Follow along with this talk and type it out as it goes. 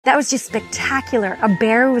That was just spectacular. A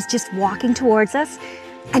bear was just walking towards us,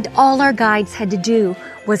 and all our guides had to do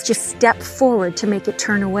was just step forward to make it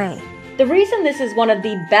turn away. The reason this is one of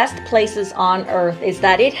the best places on Earth is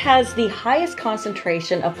that it has the highest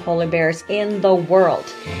concentration of polar bears in the world.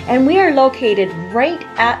 And we are located right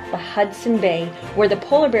at the Hudson Bay, where the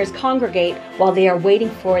polar bears congregate while they are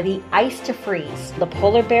waiting for the ice to freeze. The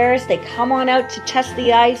polar bears, they come on out to test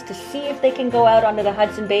the ice to see if they can go out onto the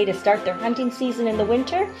Hudson Bay to start their hunting season in the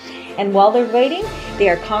winter. And while they're waiting, they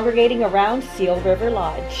are congregating around Seal River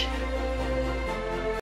Lodge.